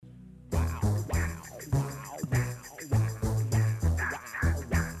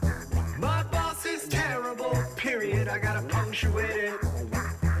I gotta punctuate it.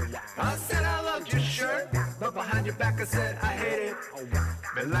 I said I loved your shirt, but behind your back I said I hate it.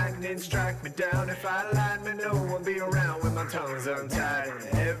 The lightning strike me down, if I lied, me no one be around when my tongue's untied.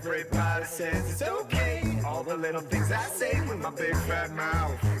 Everybody says it's okay, all the little things I say with my big fat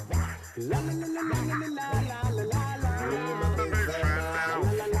mouth. La la la la la la la la la la. My big fat mouth.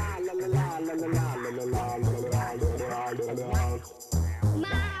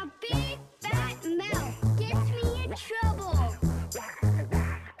 My big fat mouth gets me in trouble.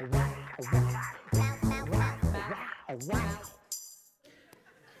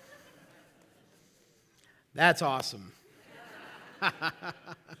 That's awesome.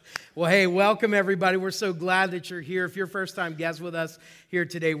 Well, hey, welcome everybody. We're so glad that you're here. If you're first-time guest with us here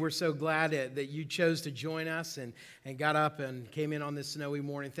today, we're so glad that you chose to join us and got up and came in on this snowy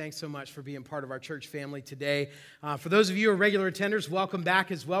morning. Thanks so much for being part of our church family today. For those of you who are regular attenders, welcome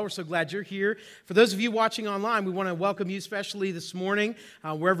back as well. We're so glad you're here. For those of you watching online, we want to welcome you especially this morning,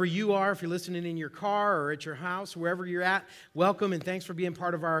 wherever you are. If you're listening in your car or at your house, wherever you're at, welcome and thanks for being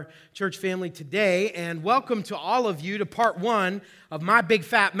part of our church family today. And welcome to all of you to part one of My Big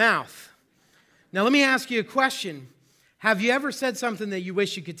Fat Mouth. Now, let me ask you a question. Have you ever said something that you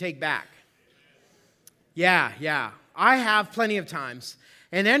wish you could take back? Yeah. I have plenty of times.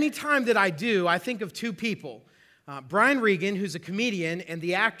 And any time that I do, I think of two people. Brian Regan, who's a comedian, and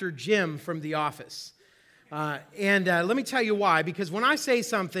the actor Jim from The Office. And let me tell you why. Because when I say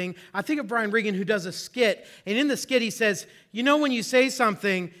something, I think of Brian Regan, who does a skit. And in the skit, he says, you know when you say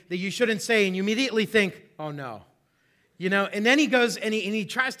something that you shouldn't say, and you immediately think, oh no. You know, and then he goes and he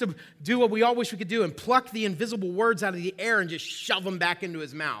tries to do what we all wish we could do and pluck the invisible words out of the air and just shove them back into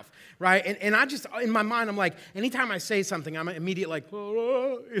his mouth, right? And I just, in my mind, I'm like, anytime I say something, I'm immediately like,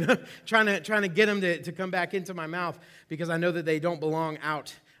 oh, you know, trying to get them to come back into my mouth because I know that they don't belong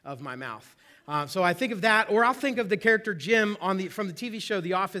out of my mouth. So I think of that, or I'll think of the character Jim from the TV show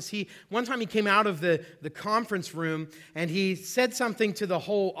The Office. One time he came out of the conference room and he said something to the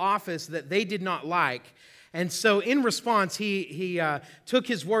whole office that they did not like. And so in response, he took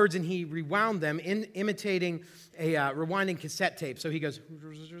his words and he rewound them, imitating a rewinding cassette tape. So he goes,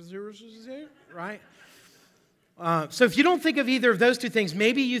 right? So if you don't think of either of those two things,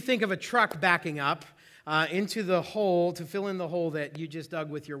 maybe you think of a truck backing up into the hole to fill in the hole that you just dug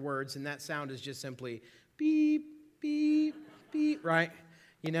with your words, and that sound is just simply beep, beep, beep, right?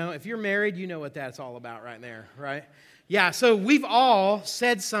 You know, if you're married, you know what that's all about right there, right? Yeah, so we've all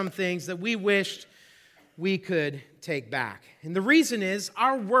said some things that we wished we could take back. And the reason is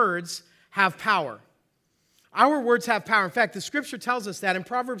our words have power. Our words have power. In fact, the scripture tells us that in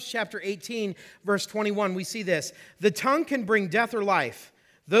Proverbs chapter 18, verse 21, we see this. The tongue can bring death or life.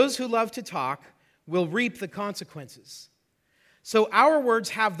 Those who love to talk will reap the consequences. So our words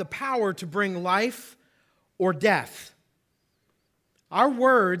have the power to bring life or death. Our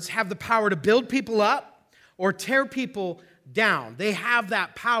words have the power to build people up or tear people down. They have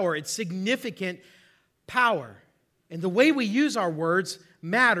that power. It's significant power. And the way we use our words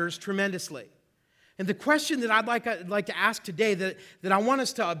matters tremendously. And the question that I'd like to ask today that I want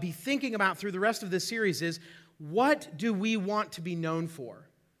us to be thinking about through the rest of this series is, what do we want to be known for?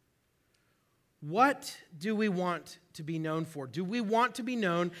 What do we want to be known for? Do we want to be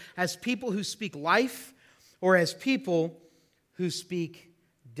known as people who speak life or as people who speak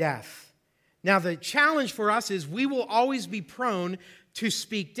death? Now, the challenge for us is we will always be prone to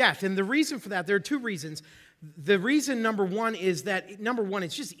speak death. And the reason for that, there are two reasons. The reason, number one,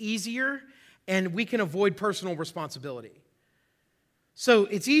 it's just easier and we can avoid personal responsibility. So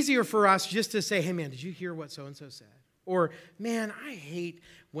it's easier for us just to say, hey man, did you hear what so-and-so said? Or, man, I hate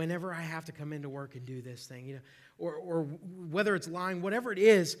whenever I have to come into work and do this thing, you know. Or whether it's lying, whatever it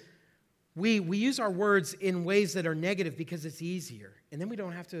is, we use our words in ways that are negative because it's easier. And then we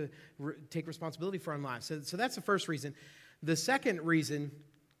don't have to take responsibility for our lives. So that's the first reason. The second reason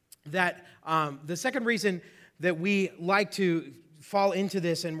that we like to fall into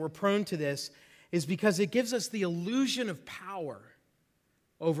this and we're prone to this is because it gives us the illusion of power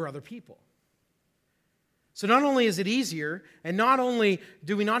over other people. So not only is it easier, and not only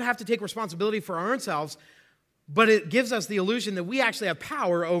do we not have to take responsibility for our own selves, but it gives us the illusion that we actually have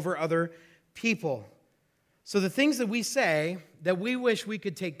power over other people. So the things that we say that we wish we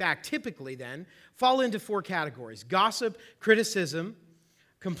could take back typically then fall into four categories: gossip, criticism,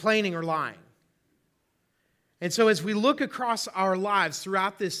 complaining, or lying. And so as we look across our lives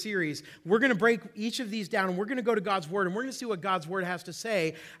throughout this series, we're going to break each of these down and we're going to go to God's Word and we're going to see what God's Word has to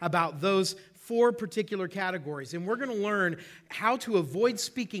say about those four particular categories. And we're going to learn how to avoid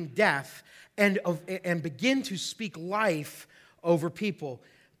speaking death and begin to speak life over people,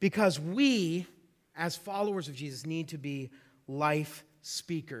 because we as followers of Jesus, need to be life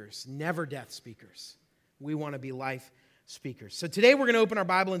speakers, never death speakers. We want to be life speakers. So today we're going to open our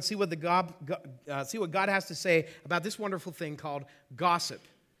Bible and see what God has to say about this wonderful thing called gossip.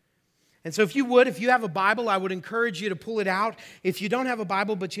 And so if you have a Bible, I would encourage you to pull it out. If you don't have a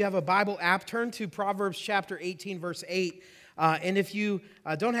Bible, but you have a Bible app, turn to Proverbs chapter 18, verse 8. And if you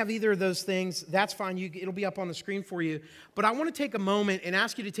don't have either of those things, that's fine. It'll be up on the screen for you. But I want to take a moment and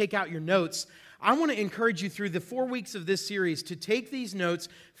ask you to take out your notes. I want to encourage you through the 4 weeks of this series to take these notes,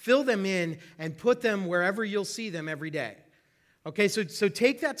 fill them in, and put them wherever you'll see them every day. Okay, so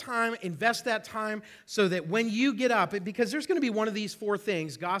take that time, invest that time so that when you get up, because there's going to be one of these 4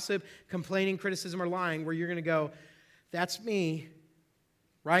 things, gossip, complaining, criticism, or lying, where you're going to go, that's me,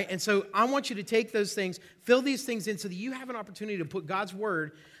 right? And so I want you to take those things, fill these things in so that you have an opportunity to put God's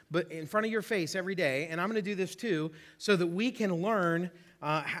word in front of your face every day, and I'm going to do this too, so that we can learn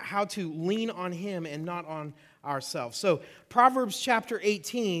how to lean on Him and not on ourselves. So Proverbs chapter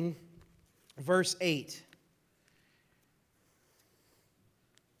 18, verse 8.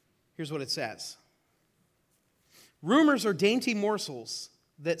 Here's what it says. Rumors are dainty morsels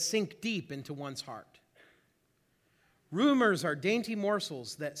that sink deep into one's heart. Rumors are dainty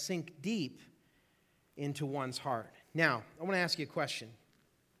morsels that sink deep into one's heart. Now, I want to ask you a question.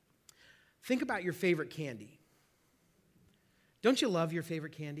 Think about your favorite candy. Don't you love your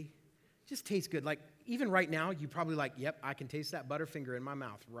favorite candy? It just tastes good. Like, even right now, you probably like, yep, I can taste that Butterfinger in my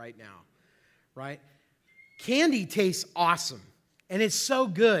mouth right now, right? Candy tastes awesome. And it's so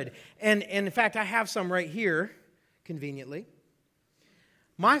good. And in fact, I have some right here, conveniently.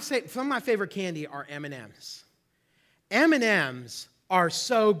 Some of my favorite candy are M&Ms. M&Ms are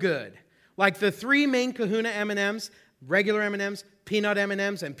so good. Like the 3 main Kahuna M&Ms, regular M&Ms, peanut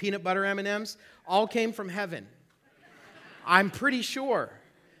M&Ms, and peanut butter M&Ms, all came from heaven. I'm pretty sure.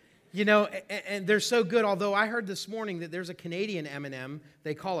 You know, and they're so good, although I heard this morning that there's a Canadian M&M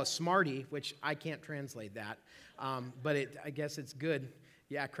they call a Smartie, which I can't translate that. But I guess it's good.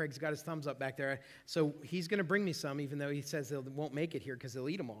 Yeah, Craig's got his thumbs up back there. So he's going to bring me some, even though he says they won't make it here because they'll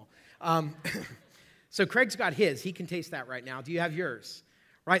eat them all. So Craig's got his. He can taste that right now. Do you have yours?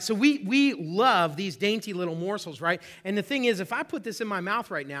 Right? So we love these dainty little morsels, right? And the thing is, if I put this in my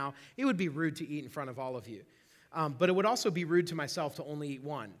mouth right now, it would be rude to eat in front of all of you. But it would also be rude to myself to only eat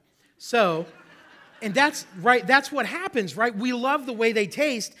one. So... And that's right. That's what happens, right? We love the way they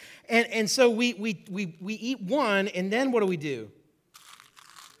taste, and so we eat one, and then what do?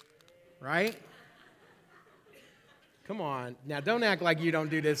 Right? Come on, now don't act like you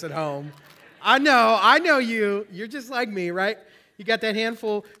don't do this at home. I know you. You're just like me, right? You got that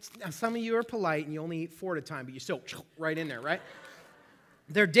handful. Now, some of you are polite and you only eat 4 at a time, but you still right in there, right?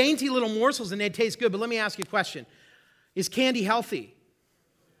 They're dainty little morsels and they taste good. But let me ask you a question: is candy healthy?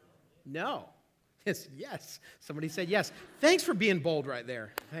 No. Yes. Somebody said yes. Thanks for being bold right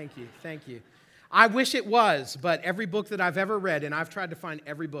there. Thank you. I wish it was, but every book that I've ever read, and I've tried to find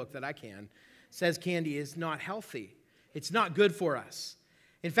every book that I can, says candy is not healthy. It's not good for us.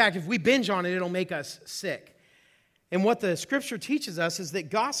 In fact, if we binge on it, it'll make us sick. And what the scripture teaches us is that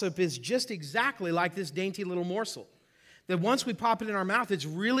gossip is just exactly like this dainty little morsel. That once we pop it in our mouth, it's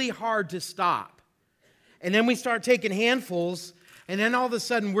really hard to stop. And then we start taking handfuls, and then all of a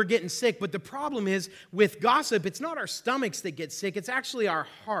sudden we're getting sick. But the problem is with gossip, it's not our stomachs that get sick. It's actually our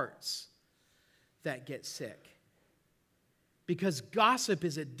hearts that get sick. Because gossip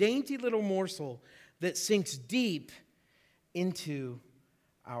is a dainty little morsel that sinks deep into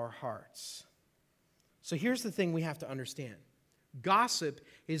our hearts. So here's the thing we have to understand. Gossip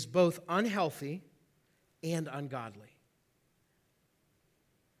is both unhealthy and ungodly.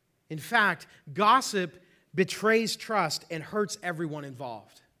 In fact, gossip betrays trust and hurts everyone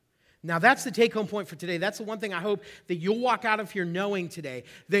involved. Now, that's the take-home point for today. That's the one thing I hope that you'll walk out of here knowing today,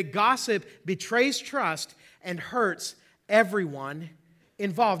 that gossip betrays trust and hurts everyone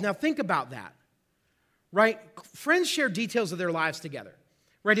involved. Now, think about that, right? Friends share details of their lives together,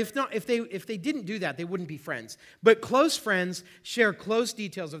 right? If they didn't do that, they wouldn't be friends. But close friends share close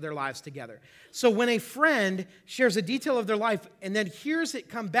details of their lives together. So when a friend shares a detail of their life and then hears it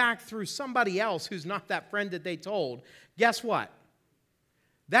come back through somebody else who's not that friend that they told, guess what?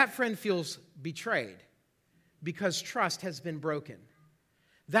 That friend feels betrayed because trust has been broken.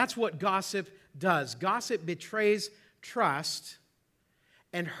 That's what gossip does. Gossip betrays trust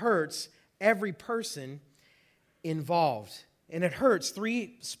and hurts every person involved. And it hurts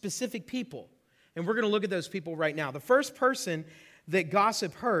 3 specific people. And we're going to look at those people right now. The first person that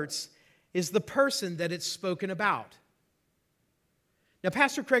gossip hurts is the person that it's spoken about. Now,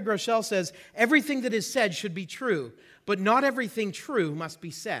 Pastor Craig Rochelle says, everything that is said should be true, but not everything true must be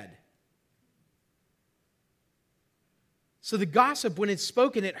said. So the gossip, when it's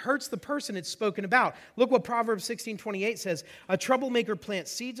spoken, it hurts the person it's spoken about. Look what Proverbs 16:28 says. A troublemaker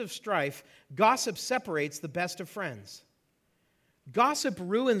plants seeds of strife. Gossip separates the best of friends. Gossip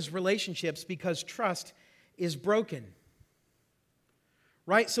ruins relationships because trust is broken.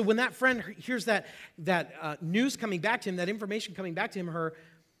 Right? So when that friend hears that news coming back to him, that information coming back to him or her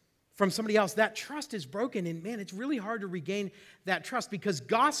from somebody else, that trust is broken. And man, it's really hard to regain that trust because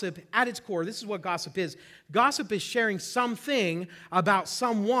gossip, at its core, this is what gossip is. Gossip is sharing something about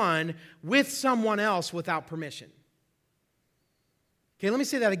someone with someone else without permission. Okay, let me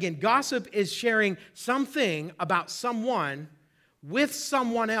say that again. Gossip is sharing something about someone with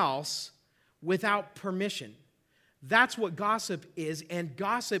someone else without permission. That's what gossip is, and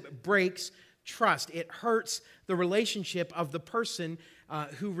gossip breaks trust. It hurts the relationship of the person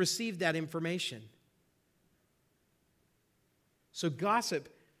who received that information. So gossip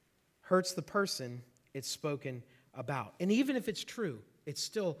hurts the person it's spoken about. And even if it's true, it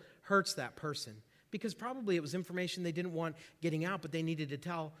still hurts that person because probably it was information they didn't want getting out, but they needed to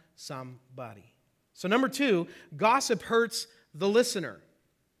tell somebody. So number 2, gossip hurts the listener.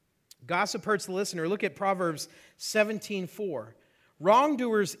 Gossip hurts the listener. Look at Proverbs 17:4.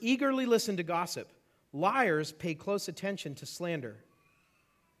 Wrongdoers eagerly listen to gossip. Liars pay close attention to slander.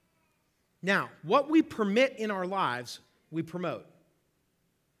 Now, what we permit in our lives, we promote.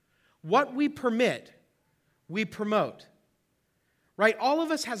 What we permit, we promote. Right? All of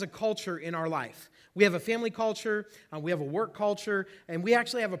us has a culture in our life. We have a family culture, we have a work culture, and we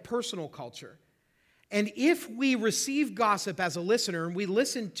actually have a personal culture. And if we receive gossip as a listener and we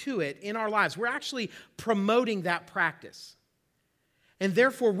listen to it in our lives, we're actually promoting that practice. And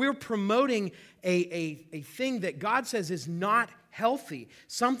therefore, we're promoting a thing that God says is not healthy,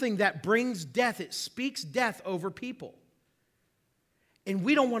 something that brings death. It speaks death over people. And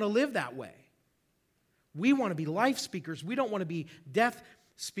we don't want to live that way. We want to be life speakers. We don't want to be death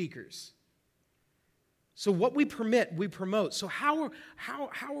speakers. So what we permit, we promote. So how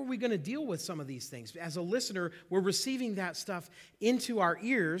are we going to deal with some of these things? As a listener, we're receiving that stuff into our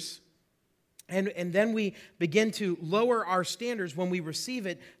ears, and then we begin to lower our standards when we receive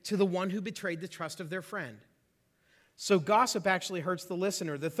it to the one who betrayed the trust of their friend. So gossip actually hurts the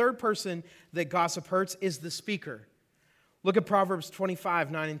listener. The third person that gossip hurts is the speaker. Look at Proverbs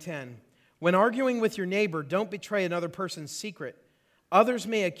 25:9 and 10. When arguing with your neighbor, don't betray another person's secret. Others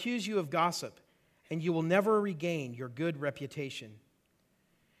may accuse you of gossip, and you will never regain your good reputation.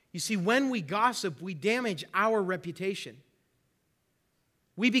 You see, when we gossip, we damage our reputation.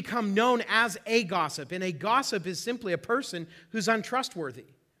 We become known as a gossip, and a gossip is simply a person who's untrustworthy.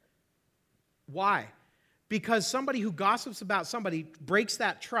 Why? Because somebody who gossips about somebody breaks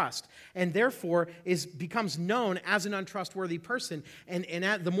that trust, and therefore becomes known as an untrustworthy person. And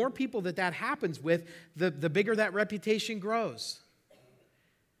the more people that happens with, the bigger that reputation grows.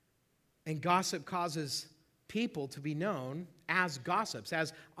 And gossip causes people to be known as gossips,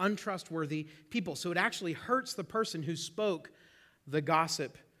 as untrustworthy people. So it actually hurts the person who spoke the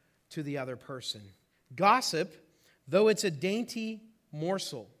gossip to the other person. Gossip, though it's a dainty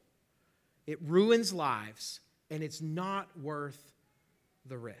morsel, it ruins lives, and it's not worth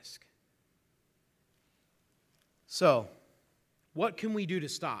the risk. So, what can we do to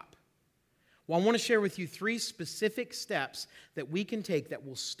stop? Well, I want to share with you 3 specific steps that we can take that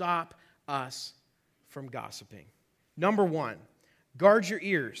will stop us from gossiping. Number 1, guard your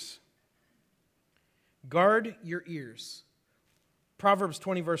ears. Guard your ears. Proverbs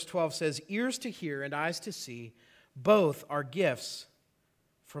 20 verse 12 says, ears to hear and eyes to see, both are gifts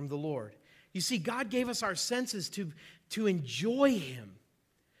from the Lord. You see, God gave us our senses to enjoy Him,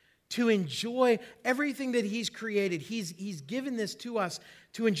 to enjoy everything that He's created. He's given this to us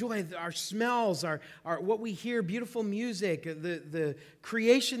to enjoy our smells, our what we hear, beautiful music, the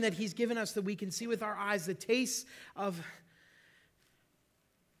creation that He's given us that we can see with our eyes, the taste of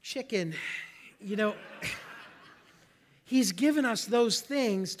chicken. You know, He's given us those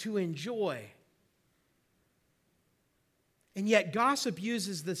things to enjoy. And yet gossip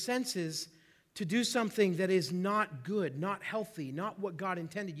uses the senses to do something that is not good, not healthy, not what God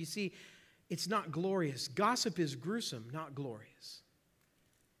intended. You see, it's not glorious. Gossip is gruesome, not glorious.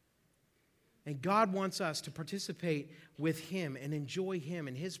 And God wants us to participate with Him and enjoy Him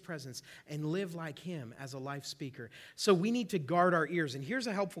and His presence and live like Him as a life speaker. So we need to guard our ears. And here's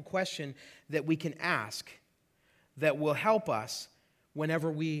a helpful question that we can ask that will help us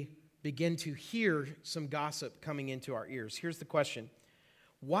whenever we begin to hear some gossip coming into our ears. Here's the question.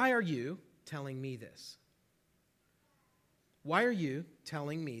 Why are you telling me this? Why are you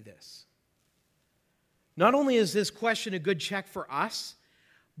telling me this? Not only is this question a good check for us,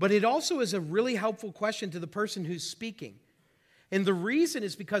 but it also is a really helpful question to the person who's speaking. And the reason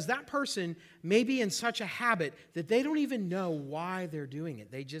is because that person may be in such a habit that they don't even know why they're doing it.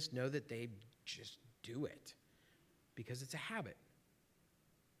 They just know that they just do it because it's a habit.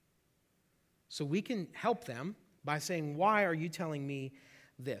 So we can help them by saying, why are you telling me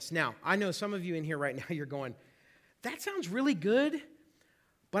this? Now, I know some of you in here right now, you're going, that sounds really good,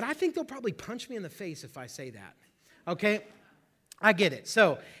 but I think they'll probably punch me in the face if I say that. Okay? I get it.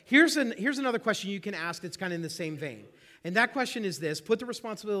 So here's another question you can ask that's kind of in the same vein. And that question is this: put the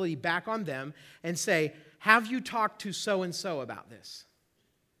responsibility back on them and say, have you talked to so-and-so about this?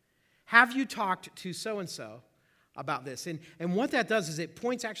 Have you talked to so-and-so about this? And what that does is it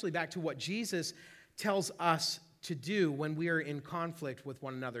points actually back to what Jesus tells us to do when we are in conflict with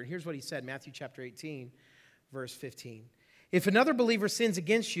one another. And here's what he said, Matthew chapter 18, verse 15. If another believer sins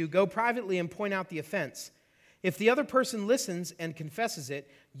against you, go privately and point out the offense. If the other person listens and confesses it,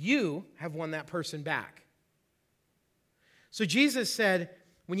 you have won that person back. So Jesus said,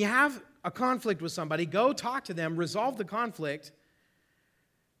 when you have a conflict with somebody, go talk to them, resolve the conflict,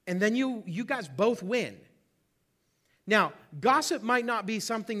 and then you guys both win. Now, gossip might not be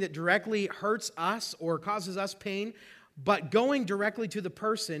something that directly hurts us or causes us pain, but going directly to the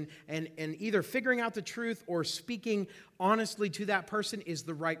person and either figuring out the truth or speaking honestly to that person is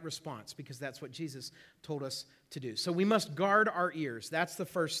the right response, because that's what Jesus told us to do. So we must guard our ears. That's the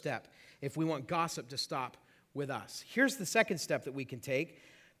first step if we want gossip to stop with us. Here's the second step that we can take.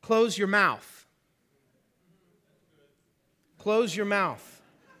 Close your mouth. Close your mouth.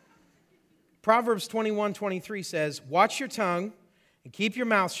 Proverbs 21:23 says, watch your tongue and keep your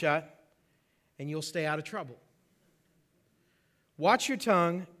mouth shut, and you'll stay out of trouble. Watch your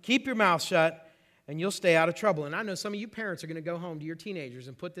tongue, keep your mouth shut, and you'll stay out of trouble. And I know some of you parents are going to go home to your teenagers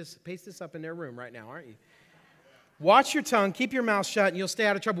and paste this up in their room right now, aren't you? Watch your tongue, keep your mouth shut, and you'll stay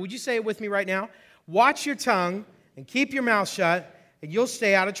out of trouble. Would you say it with me right now? Watch your tongue and keep your mouth shut, and you'll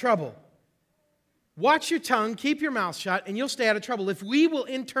stay out of trouble. Watch your tongue, keep your mouth shut, and you'll stay out of trouble. If we will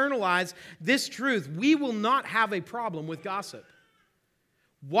internalize this truth, we will not have a problem with gossip.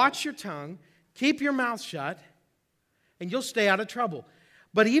 Watch your tongue, keep your mouth shut, and you'll stay out of trouble.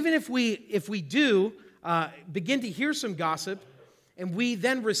 But even if we do begin to hear some gossip, and we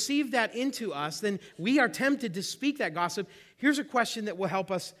then receive that into us, then we are tempted to speak that gossip. Here's a question that will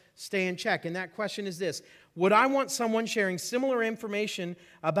help us stay in check, and that question is this: would I want someone sharing similar information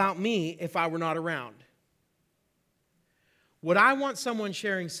about me if I were not around? Would I want someone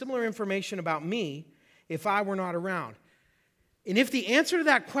sharing similar information about me if I were not around? And if the answer to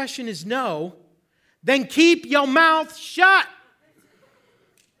that question is no, then keep your mouth shut.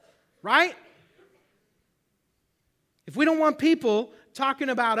 Right? If we don't want people talking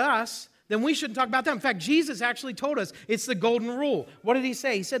about us, then we shouldn't talk about them. In fact, Jesus actually told us it's the golden rule. What did he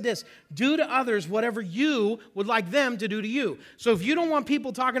say? He said this: do to others whatever you would like them to do to you. So if you don't want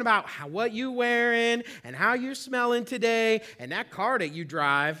people talking about what you wearing and how you're smelling today and that car that you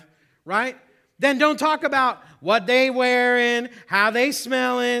drive, right? Then don't talk about what they wearing, how they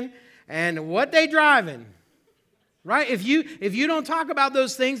smelling, and what they driving. Right? If you don't talk about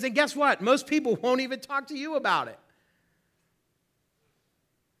those things, then guess what? Most people won't even talk to you about it.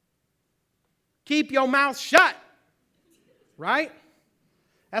 Keep your mouth shut. Right?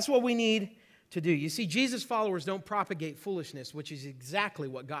 That's what we need to do. You see, Jesus' followers don't propagate foolishness, which is exactly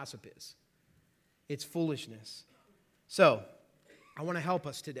what gossip is. It's foolishness. So, I want to help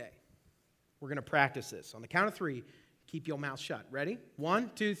us today. We're going to practice this. On the count of 3, keep your mouth shut. Ready?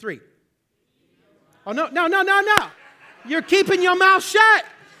 1, 2, 3. Oh, no. You're keeping your mouth shut.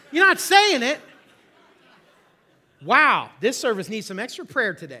 You're not saying it. Wow, this service needs some extra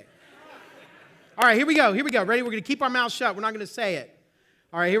prayer today. All right, here we go. Ready? We're going to keep our mouth shut. We're not going to say it.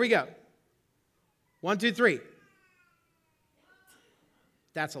 All right, here we go. 1, 2, 3.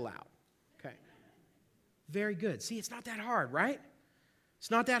 That's allowed. Okay. Very good. See, it's not that hard, right? It's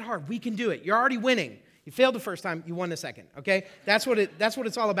not that hard. We can do it. You're already winning. You failed the first time, you won the second, okay? That's what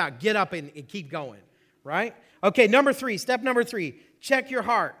it's all about. Get up and keep going, right? Okay, step number 3, check your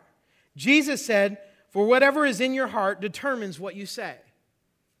heart. Jesus said, for whatever is in your heart determines what you say.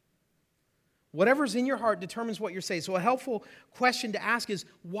 Whatever's in your heart determines what you say. So a helpful question to ask is,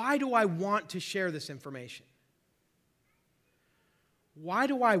 why do I want to share this information? Why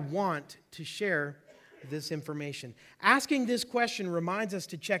do I want to share this information? Asking this question reminds us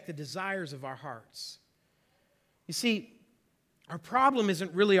to check the desires of our hearts. You see, our problem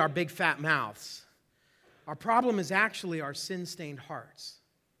isn't really our big fat mouths. Our problem is actually our sin-stained hearts.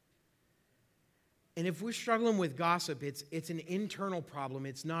 And if we're struggling with gossip, it's an internal problem.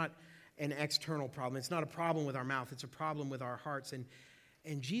 It's not an external problem. It's not a problem with our mouth. It's a problem with our hearts.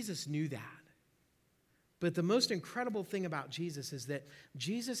 And Jesus knew that. But the most incredible thing about Jesus is that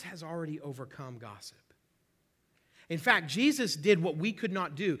Jesus has already overcome gossip. In fact, Jesus did what we could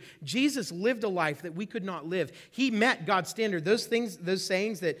not do. Jesus lived a life that we could not live. He met God's standard. Those things, those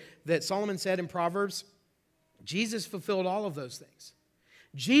sayings that Solomon said in Proverbs, Jesus fulfilled all of those things.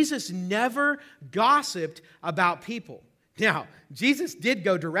 Jesus never gossiped about people. Now, Jesus did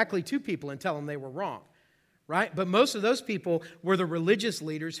go directly to people and tell them they were wrong, right? But most of those people were the religious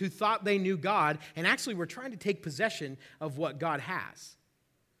leaders who thought they knew God and actually were trying to take possession of what God has.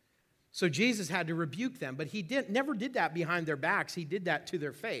 So Jesus had to rebuke them, but he never did that behind their backs. He did that to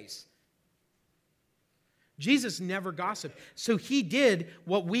their face. Jesus never gossiped. So he did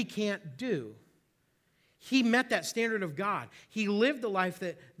what we can't do. He met that standard of God. He lived the life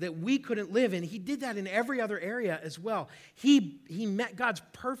that we couldn't live, and he did that in every other area as well. He met God's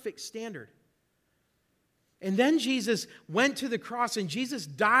perfect standard. And then Jesus went to the cross, and Jesus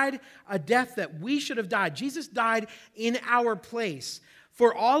died a death that we should have died. Jesus died in our place.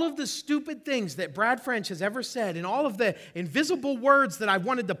 For all of the stupid things that Brad French has ever said and all of the invisible words that I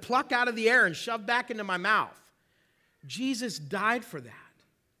wanted to pluck out of the air and shove back into my mouth, Jesus died for that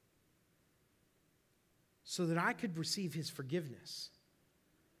so that I could receive his forgiveness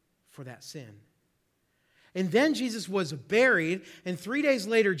for that sin. And then Jesus was buried, and 3 days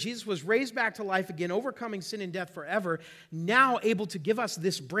later, Jesus was raised back to life again, overcoming sin and death forever, now able to give us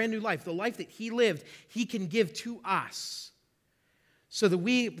this brand new life. The life that he lived, he can give to us. So that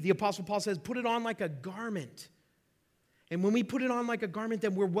we, the Apostle Paul says, put it on like a garment. And when we put it on like a garment,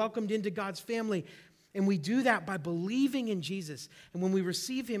 then we're welcomed into God's family. And we do that by believing in Jesus and when we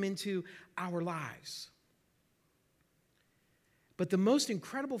receive him into our lives. But the most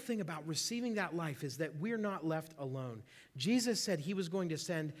incredible thing about receiving that life is that we're not left alone. Jesus said he was going to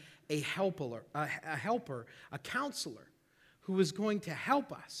send a helper, a counselor, who was going to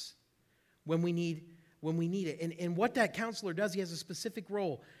help us when we need it. And what that counselor does, he has a specific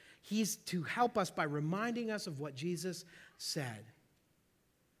role. He's to help us by reminding us of what Jesus said.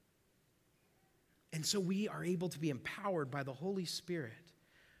 And so we are able to be empowered by the Holy Spirit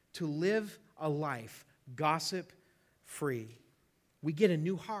to live a life gossip-free. We get a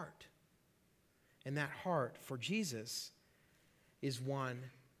new heart. And that heart for Jesus is one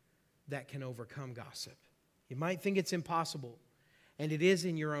that can overcome gossip. You might think it's impossible, and it is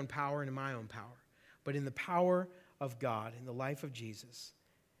in your own power and in my own power. But in the power of God, in the life of Jesus,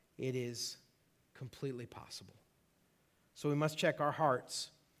 it is completely possible. So we must check our hearts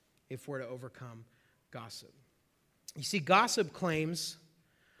if we're to overcome gossip. You see, gossip claims,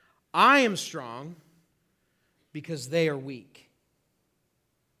 I am strong because they are weak.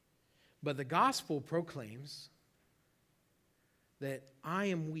 But the gospel proclaims that I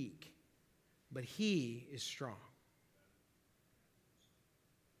am weak, but he is strong.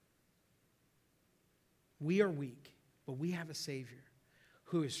 We are weak, but we have a Savior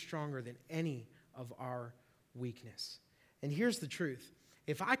who is stronger than any of our weakness. And here's the truth.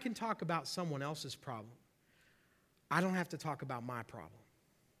 If I can talk about someone else's problem, I don't have to talk about my problem.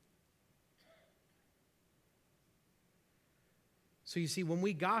 So you see, when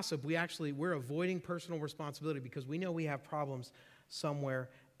we gossip, we're avoiding personal responsibility because we know we have problems somewhere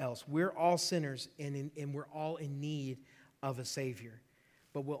else. We're all sinners, and we're all in need of a Savior.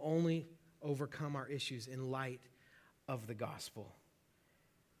 But we'll only overcome our issues in light of the gospel.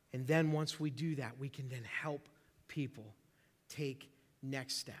 And then once we do that, we can then help people take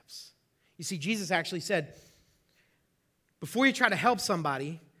next steps. You see, Jesus actually said, before you try to help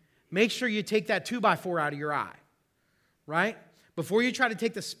somebody, make sure you take that 2x4 out of your eye, right? Before you try to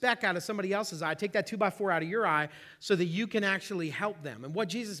take the speck out of somebody else's eye, take that 2x4 out of your eye so that you can actually help them. And what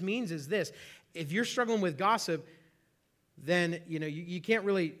Jesus means is this: if you're struggling with gossip, then you can't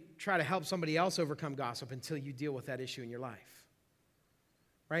really try to help somebody else overcome gossip until you deal with that issue in your life.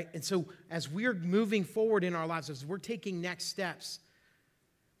 Right? And so as we're moving forward in our lives, as we're taking next steps,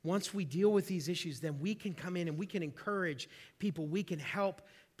 once we deal with these issues, then we can come in and we can encourage people, we can help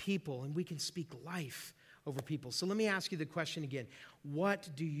people, and we can speak life over people. So let me ask you the question again. What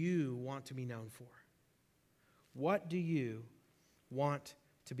do you want to be known for? What do you want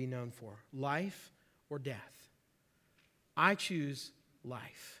to be known for? Life or death? I choose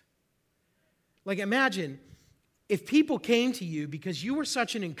life. Like, imagine if people came to you because you were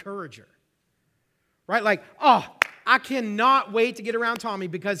such an encourager, right? Like, oh, I cannot wait to get around Tommy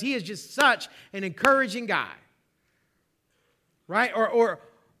because he is just such an encouraging guy, right? Or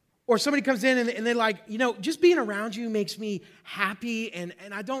somebody comes in and they're like, just being around you makes me happy, and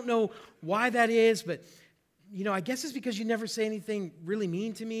I don't know why that is, but, I guess it's because you never say anything really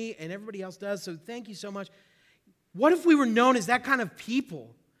mean to me, and everybody else does, so thank you so much. What if we were known as that kind of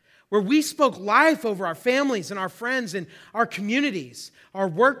people? where we spoke life over our families and our friends and our communities, our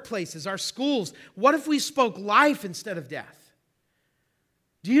workplaces, our schools? What if we spoke life instead of death?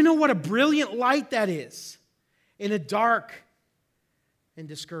 Do you know what a brilliant light that is in a dark and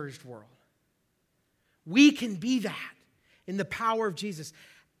discouraged world? We can be that in the power of Jesus.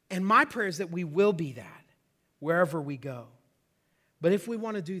 And my prayer is that we will be that wherever we go. But if we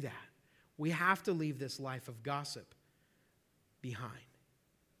want to do that, we have to leave this life of gossip behind.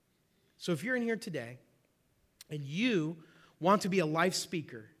 So if you're in here today and you want to be a life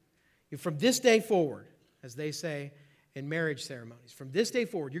speaker, from this day forward, as they say in marriage ceremonies, from this day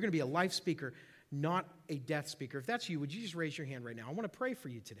forward, you're going to be a life speaker, not a death speaker. If that's you, would you just raise your hand right now? I want to pray for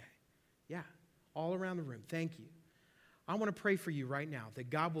you today. Yeah, all around the room. Thank you. I want to pray for you right now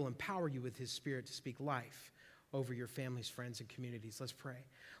that God will empower you with His Spirit to speak life over your families, friends, and communities. Let's pray.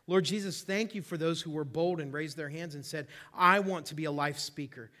 Lord Jesus, thank you for those who were bold and raised their hands and said, I want to be a life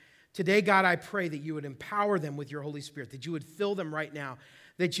speaker. Today, God, I pray that you would empower them with your Holy Spirit, that you would fill them right now,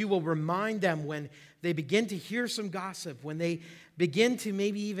 that you will remind them when they begin to hear some gossip, when they begin to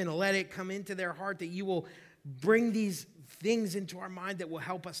maybe even let it come into their heart, that you will bring these things into our mind that will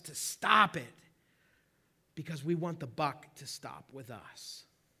help us to stop it, because we want the buck to stop with us.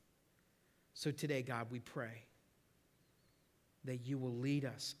 So today, God, we pray that you will lead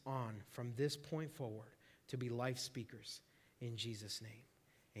us on from this point forward to be life speakers in Jesus' name.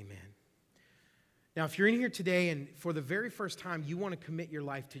 Amen. Now, if you're in here today and for the very first time you want to commit your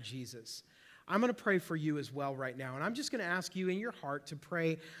life to Jesus, I'm going to pray for you as well right now. And I'm just going to ask you in your heart to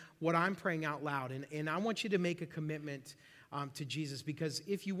pray what I'm praying out loud. And I want you to make a commitment to Jesus, because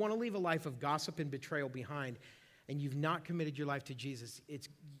if you want to leave a life of gossip and betrayal behind and you've not committed your life to Jesus,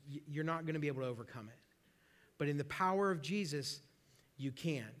 you're not going to be able to overcome it. But in the power of Jesus, you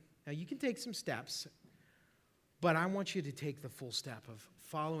can. Now, you can take some steps, but I want you to take the full step of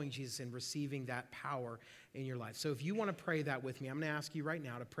following Jesus and receiving that power in your life. So if you want to pray that with me, I'm going to ask you right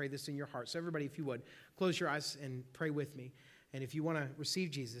now to pray this in your heart. So everybody, if you would, close your eyes and pray with me. And if you want to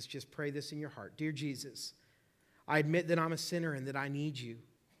receive Jesus, just pray this in your heart. Dear Jesus, I admit that I'm a sinner and that I need you.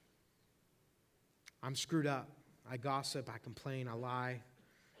 I'm screwed up. I gossip, I complain, I lie.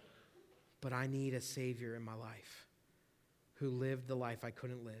 But I need a Savior in my life who lived the life I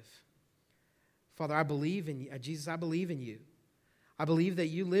couldn't live. Father, I believe in you. Jesus, I believe in you. I believe that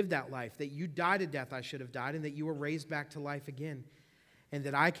you lived that life, that you died a death I should have died, and that you were raised back to life again, and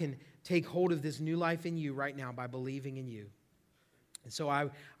that I can take hold of this new life in you right now by believing in you. And so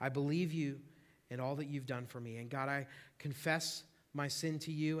I believe you and all that you've done for me. And God, I confess my sin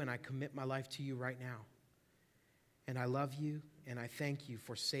to you, and I commit my life to you right now. And I love you, and I thank you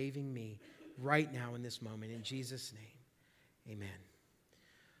for saving me right now in this moment. In Jesus' name, amen.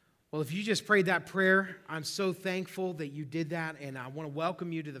 Well, if you just prayed that prayer, I'm so thankful that you did that, and I want to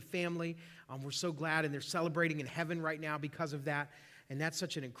welcome you to the family. We're so glad, and they're celebrating in heaven right now because of that. And that's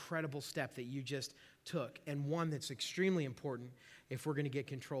such an incredible step that you just took, and one that's extremely important if we're going to get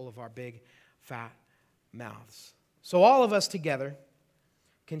control of our big, fat mouths. So all of us together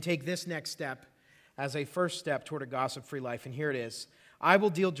can take this next step as a first step toward a gossip-free life. And here it is. I will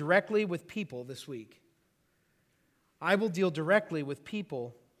deal directly with people this week. I will deal directly with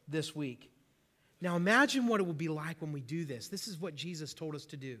people this week. Now imagine what it will be like when we do this. This is what Jesus told us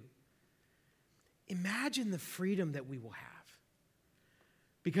to do. Imagine the freedom that we will have.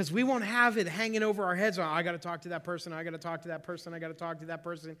 Because we won't have it hanging over our heads. Oh, I got to talk to that person. I got to talk to that person. I got to talk to that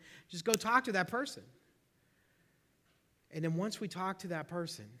person. Just go talk to that person. And then once we talk to that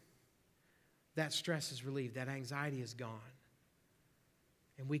person, that stress is relieved. That anxiety is gone.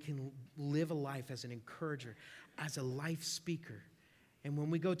 And we can live a life as an encourager, as a life speaker. And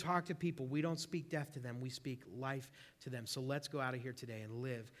when we go talk to people, we don't speak death to them. We speak life to them. So let's go out of here today and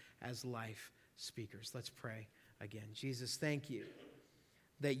live as life speakers. Let's pray again. Jesus, thank you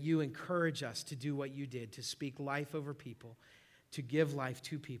that you encourage us to do what you did, to speak life over people, to give life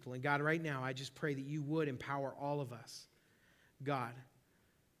to people. And God, right now, I just pray that you would empower all of us, God,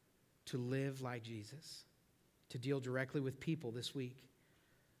 to live like Jesus, to deal directly with people this week,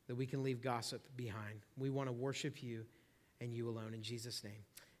 that we can leave gossip behind. We want to worship you and you alone. In Jesus' name,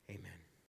 amen.